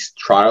 2 weeks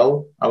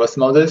trial of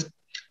Osmosis,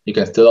 you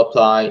can still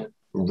apply,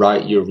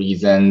 write your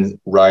reasons,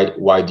 write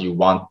why do you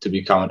want to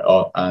become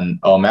an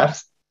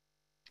OMEF,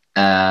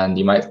 and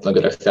you might still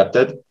get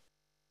accepted.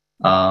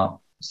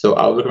 So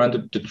I would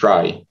recommend to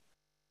try.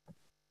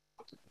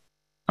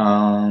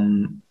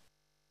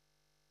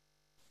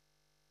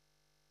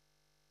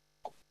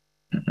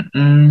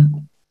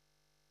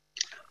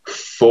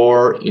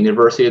 For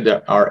universities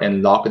that are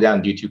in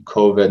lockdown due to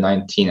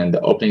COVID-19 and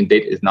the opening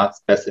date is not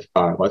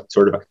specified, what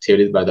sort of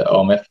activities by the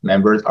OMEF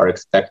members are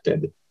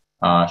expected?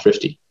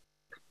 Shrishti.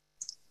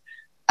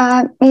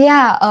 I'm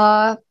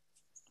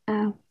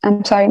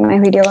sorry, my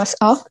video was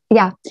off.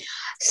 Yeah.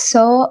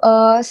 So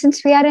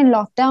since we are in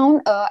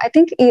lockdown, I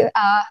think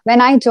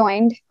when I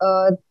joined,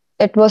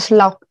 it was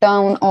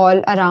lockdown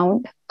all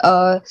around.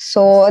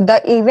 So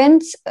the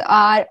events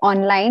are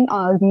online,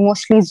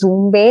 mostly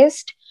Zoom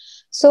based.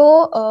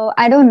 So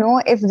I don't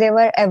know if they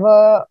were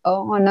ever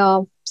on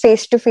a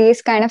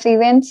face-to-face kind of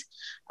events.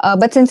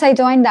 But since I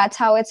joined, that's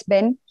how it's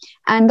been.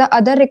 And the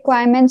other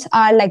requirements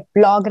are like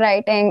blog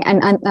writing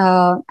and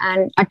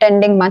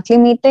attending monthly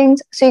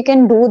meetings. So you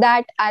can do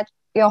that at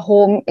your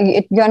home.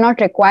 You're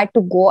not required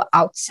to go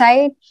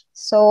outside.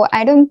 So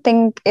I don't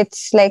think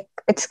it's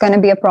going to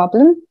be a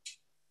problem.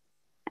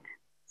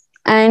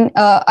 And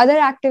other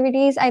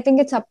activities, I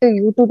think it's up to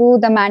you to do.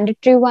 The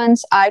mandatory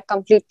ones are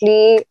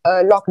completely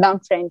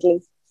lockdown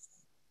friendly.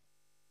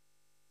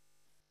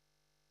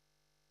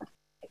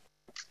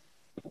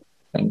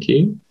 Thank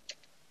you.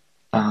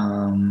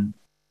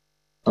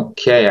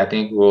 Okay, I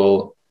think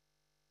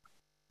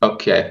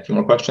a few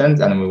more questions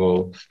and we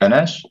will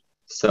finish.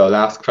 So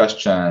last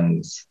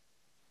questions.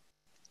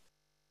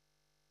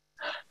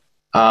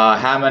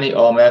 How many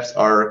OMEFs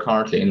are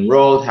currently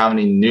enrolled? How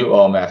many new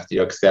OMEFs do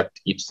you accept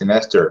each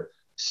semester?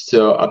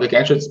 So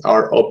applications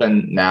are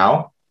open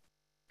now.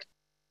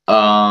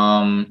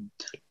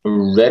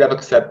 Rate of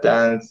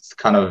acceptance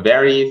kind of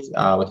varies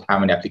with how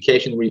many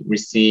applications we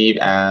receive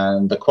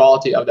and the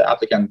quality of the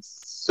applicants.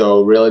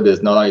 So really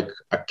there's no like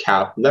a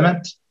cap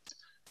limit.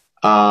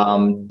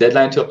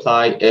 Deadline to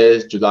apply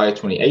is July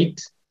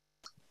 28th.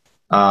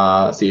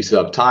 So you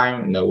still have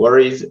time, no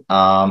worries.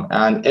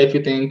 And if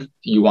you think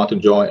you want to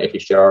join, if you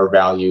share our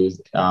values,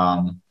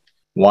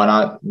 why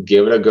not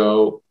give it a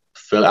go,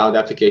 fill out the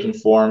application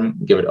form,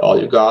 give it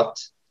all you got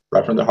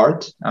right from the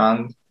heart,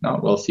 and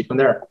we'll see from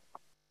there.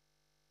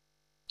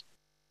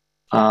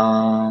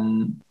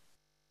 I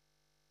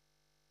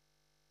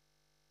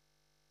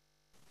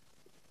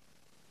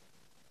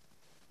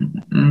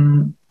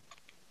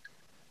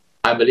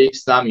believe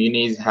some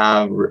unis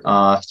have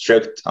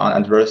strict on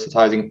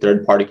advertising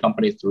third-party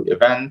companies through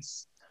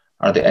events.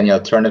 Are there any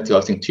alternatives to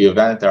hosting 2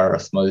 events that are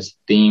Osmosis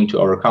themed to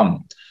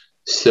overcome?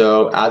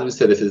 So as we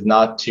said, this is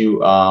not to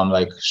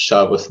like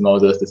shove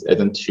Osmosis. This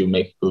isn't to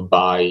make people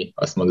buy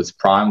Osmosis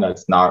Prime.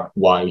 That's not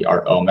why we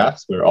are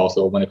OMEFs. We're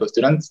also medical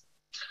students.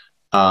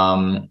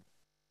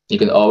 You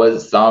can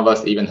always, some of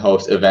us even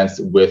host events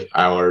with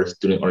our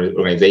student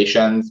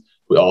organizations.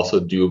 We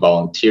also do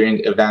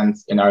volunteering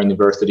events in our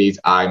universities.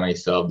 I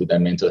myself did a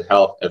mental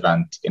health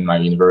event in my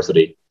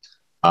university.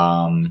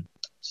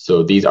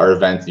 So these are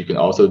events you can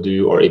also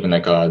do, or even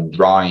like a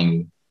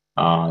drawing,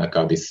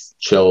 this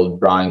chill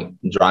drawing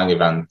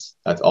event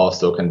that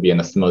also can be an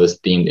Osmosis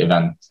themed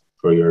event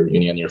for your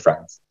uni and your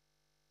friends.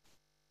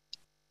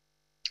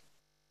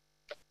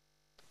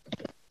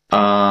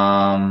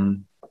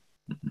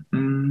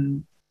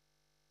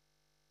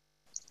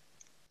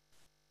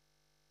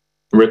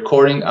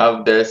 Recording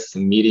of this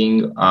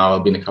meeting will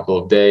be in a couple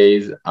of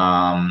days.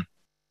 And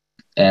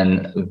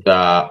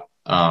the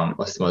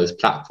Osmosis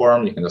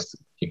platform, you can just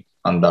click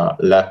on the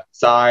left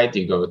side,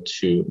 you go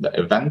to the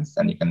events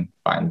and you can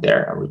find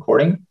there a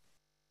recording.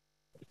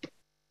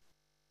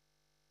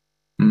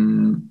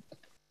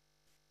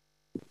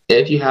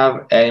 If you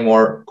have any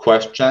more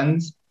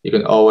questions, you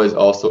can always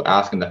also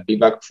ask in the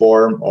feedback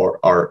form or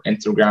our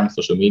Instagram,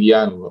 social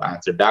media, and we'll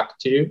answer back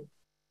to you.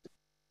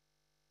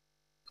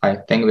 I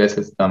think this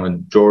is the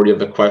majority of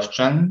the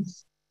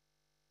questions.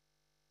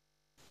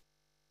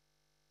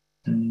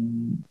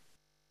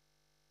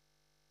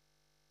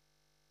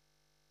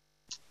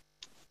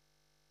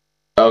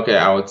 Okay,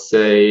 I would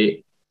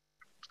say,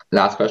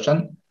 last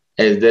question.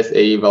 Is this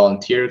a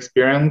volunteer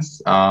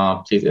experience?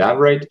 Please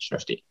elaborate,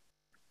 Shrishti.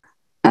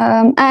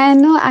 I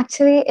know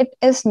actually it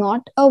is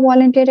not a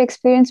volunteer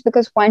experience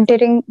because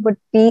volunteering would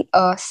be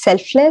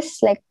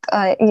selfless, like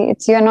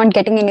you're not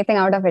getting anything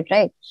out of it,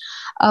 right?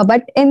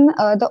 But in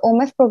the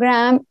OMEF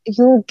program,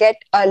 you get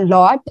a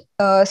lot.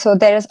 So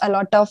there is a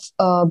lot of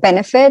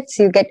benefits,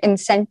 you get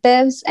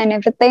incentives and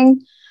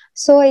everything.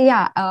 So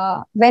yeah,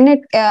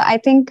 I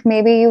think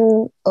maybe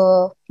you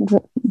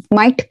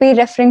might be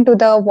referring to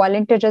the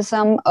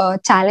volunteerism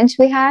challenge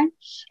we had.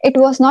 It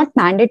was not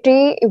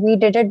mandatory. We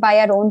did it by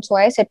our own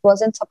choice. It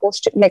wasn't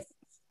supposed to, like,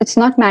 it's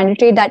not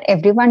mandatory that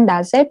everyone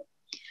does it.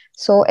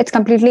 So it's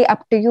completely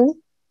up to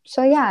you.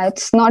 So yeah,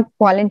 it's not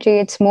voluntary.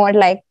 It's more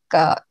like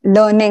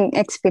learning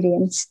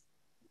experience.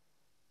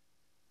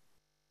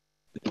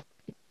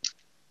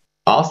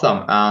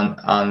 Awesome. And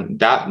on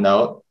that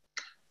note,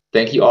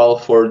 thank you all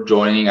for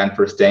joining and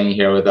for staying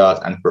here with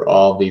us and for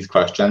all these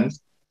questions.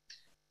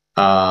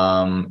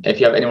 If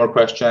you have any more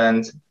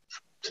questions,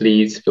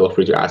 please feel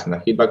free to ask in the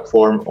feedback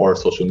form or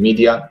social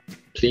media.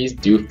 Please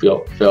do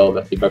fill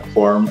the feedback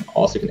form.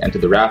 Also, you can enter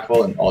the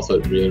raffle, and also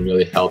it really,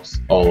 really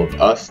helps all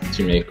of us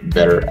to make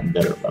better and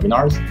better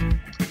webinars.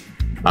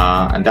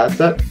 And that's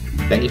it.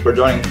 Thank you for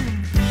joining.